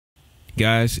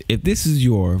Guys, if this is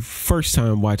your first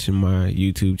time watching my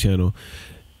YouTube channel,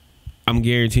 I'm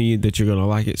guaranteeing you that you're going to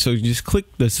like it. So just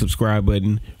click the subscribe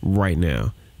button right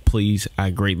now. Please, I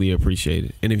greatly appreciate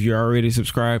it. And if you're already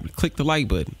subscribed, click the like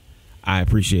button. I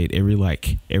appreciate every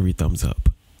like, every thumbs up.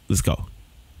 Let's go.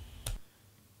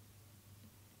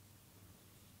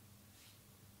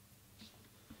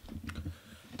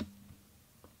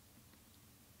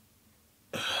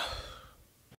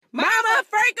 Mama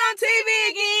Frank on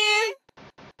TV again.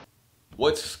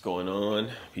 What's going on,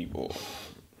 people?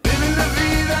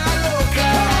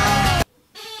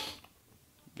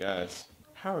 Guys,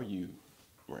 how are you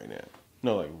right now?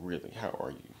 No, like really, how are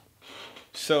you?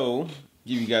 So,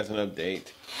 give you guys an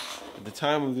update. At the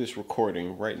time of this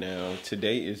recording, right now,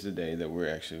 today is the day that we're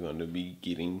actually going to be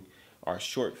getting our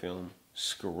short film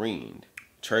screened.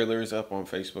 Trailer is up on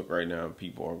Facebook right now.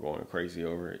 People are going crazy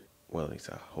over it. Well, at least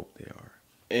I hope they are.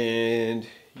 And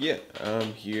yeah,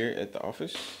 I'm here at the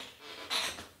office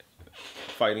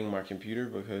fighting my computer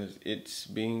because it's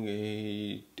being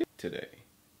a dick today.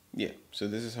 Yeah, so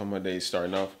this is how my day is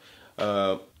starting off.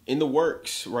 In the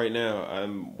works right now,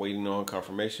 I'm waiting on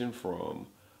confirmation from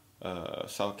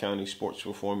South County Sports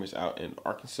Performance out in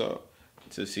Arkansas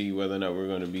to see whether or not we're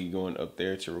going to be going up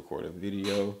there to record a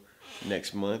video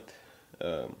next month.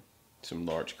 Some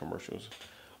large commercials.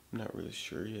 I'm not really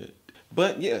sure yet.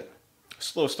 But yeah,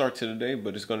 slow start to the day,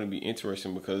 but it's going to be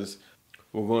interesting because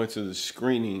we're going to the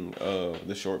screening of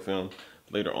the short film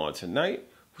later on tonight,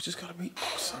 which is going to be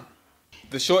awesome.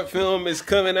 The short film is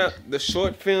coming out. The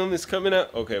short film is coming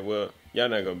out. Okay, well, y'all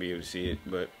not going to be able to see it,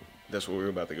 but that's where we're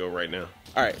about to go right now.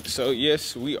 All right, so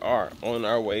yes, we are on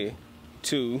our way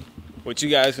to what you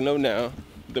guys know now,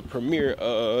 the premiere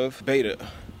of Veda.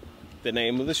 The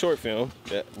name of the short film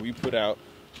that we put out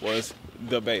was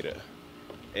The Veda.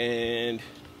 And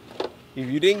if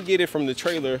you didn't get it from the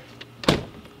trailer,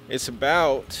 it's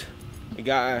about a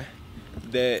guy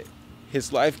that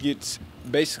his life gets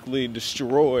basically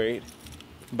destroyed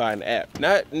by an app.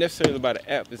 Not necessarily by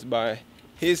the app, it's by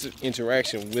his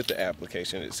interaction with the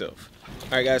application itself.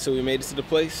 All right, guys, so we made it to the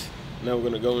place. Now we're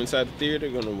gonna go inside the theater,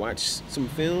 gonna watch some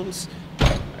films.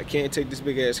 I can't take this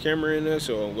big ass camera in there,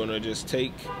 so I'm gonna just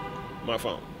take my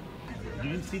phone.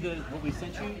 You didn't see what we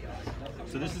sent you?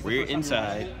 So this is we're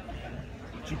inside.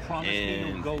 You promised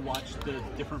me to go watch the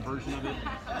different version of it.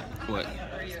 What?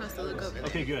 You're supposed to look over there.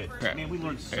 Okay, good. Crap. Man, we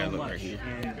learned so much, right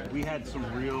and we had some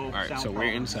real. All right, sound so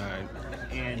we're inside,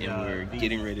 and we're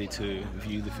getting ready to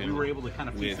view the film. We were able to kind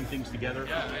of piece some things together.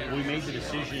 We made the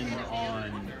decision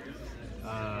on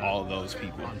all those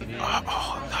people.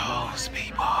 All those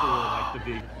people. Like the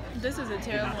big. This is a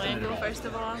terrible angle, first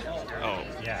of all. Oh.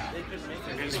 Yeah.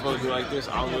 It's supposed to be like this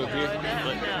all the way up here?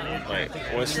 No. Like,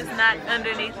 what's... Just not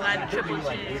underneath my triple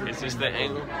chin. Is this the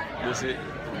angle? Is it?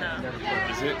 No.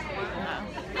 Is it?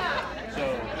 No. So.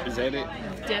 Is that it?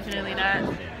 Definitely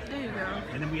not. There you go.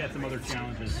 And then we had some other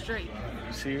challenges. Straight.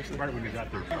 Seriously? Right when we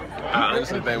got there. I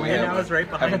honestly think we have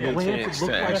a good chance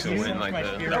to actually win like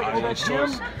the audience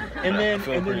choice. And then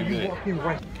you walk in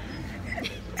right.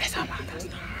 It's about to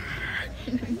start.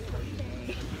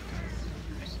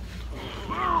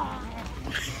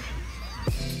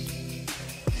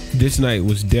 This night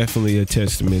was definitely a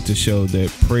testament to show that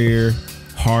prayer,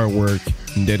 hard work,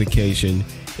 dedication,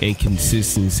 and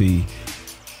consistency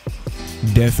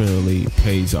definitely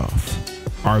pays off.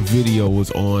 Our video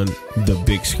was on the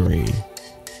big screen.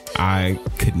 I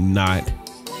could not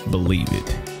believe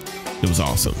it. It was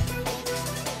awesome.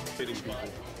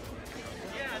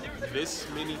 This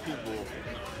many people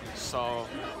saw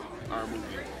our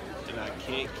movie, and I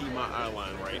can't keep my eye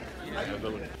line right.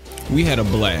 We had a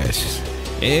blast,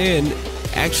 and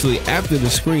actually after the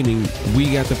screening,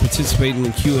 we got to participate in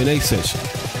the Q&A session.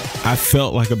 I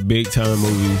felt like a big time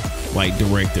movie, like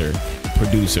director,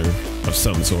 producer of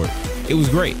some sort. It was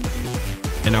great,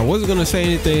 and I wasn't gonna say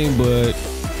anything, but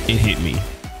it hit me.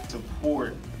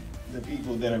 Support the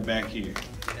people that are back here.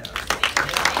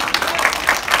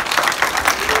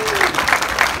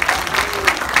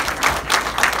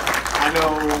 I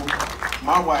know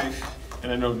my wife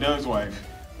and I know Doug's wife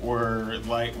were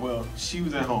like, well, she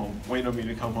was at home waiting on me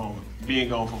to come home, being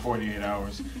gone for 48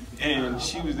 hours. And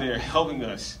she was there helping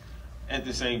us at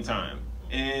the same time.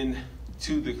 And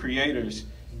to the creators,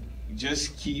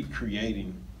 just keep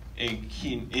creating and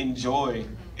enjoy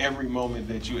every moment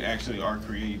that you actually are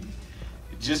creating.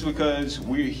 Just because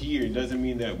we're here does not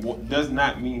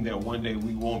mean that one day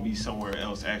we won't be somewhere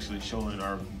else actually showing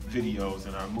our videos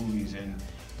and our movies and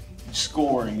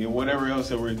scoring and whatever else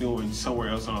that we're doing somewhere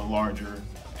else on a larger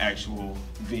actual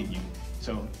venue.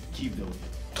 So keep doing it.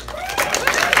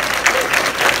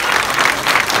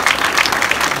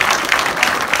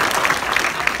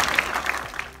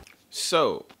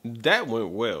 So that went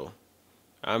well.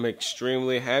 I'm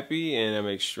extremely happy and I'm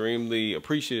extremely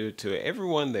appreciative to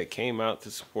everyone that came out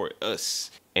to support us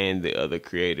and the other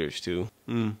creators too.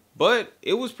 But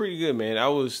it was pretty good, man. I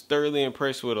was thoroughly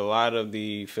impressed with a lot of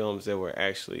the films that were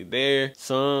actually there.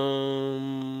 Some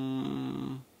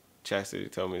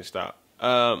Chasity told me to stop.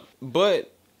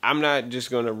 But I'm not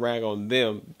just going to rag on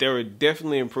them. There were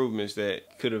definitely improvements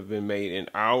that could have been made in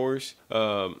ours.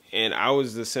 And I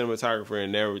was the cinematographer,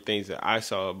 and there were things that I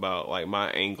saw about like my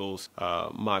angles,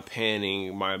 my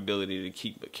panning, my ability to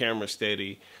keep the camera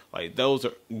steady. Like those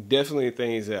are definitely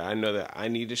things that I know that I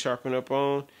need to sharpen up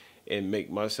on and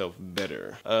make myself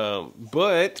better.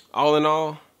 But all in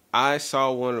all, I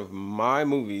saw one of my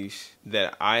movies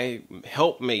that I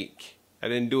helped make. I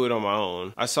didn't do it on my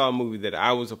own. I saw a movie that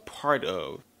I was a part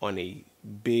of on a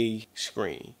big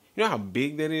screen. You know how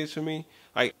big that is for me?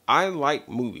 Like, I like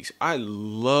movies. I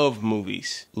love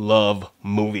movies. Love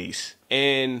movies.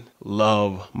 And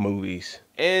love movies.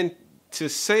 And to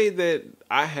say that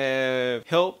I have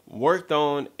helped, worked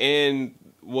on, and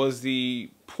was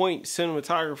the point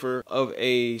cinematographer of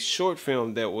a short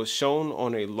film that was shown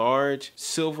on a large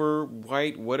silver,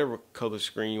 white, whatever color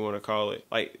screen you want to call it.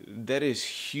 Like, that is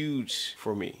huge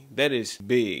for me. That is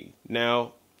big.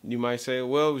 Now, you might say,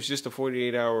 well, it was just a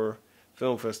 48-hour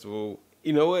film festival.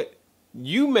 You know what?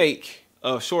 You make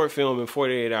a short film in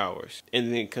 48 hours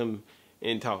and then come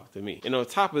and talk to me. And on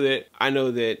top of that, I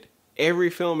know that every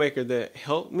filmmaker that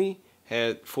helped me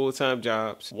had full-time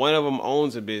jobs. One of them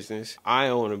owns a business. I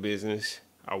own a business.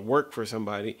 I work for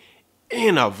somebody,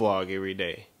 and I vlog every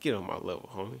day. Get on my level,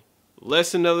 homie.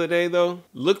 Lesson of the day, though,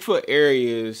 look for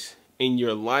areas in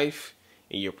your life,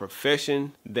 in your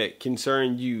profession that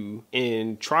concern you,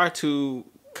 and try to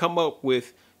come up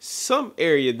with some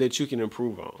area that you can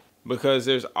improve on. Because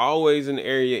there's always an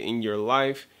area in your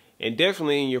life, and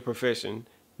definitely in your profession,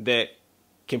 that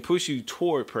can push you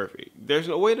toward perfect. There's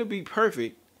no way to be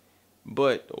perfect,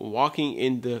 but walking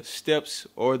in the steps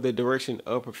or the direction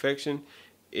of perfection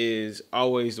is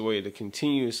always the way to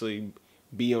continuously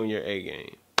be on your A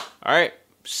game. All right,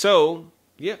 so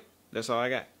yeah, that's all I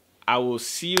got. I will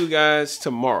see you guys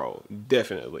tomorrow,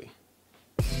 definitely.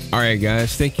 All right,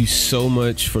 guys, thank you so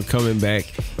much for coming back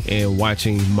and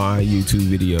watching my YouTube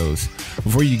videos.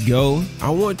 Before you go, I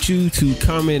want you to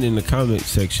comment in the comment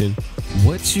section,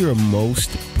 what's your most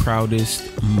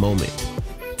proudest moment?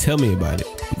 Tell me about it.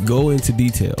 Go into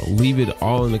detail. Leave it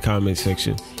all in the comment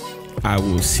section. I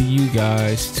will see you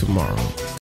guys tomorrow.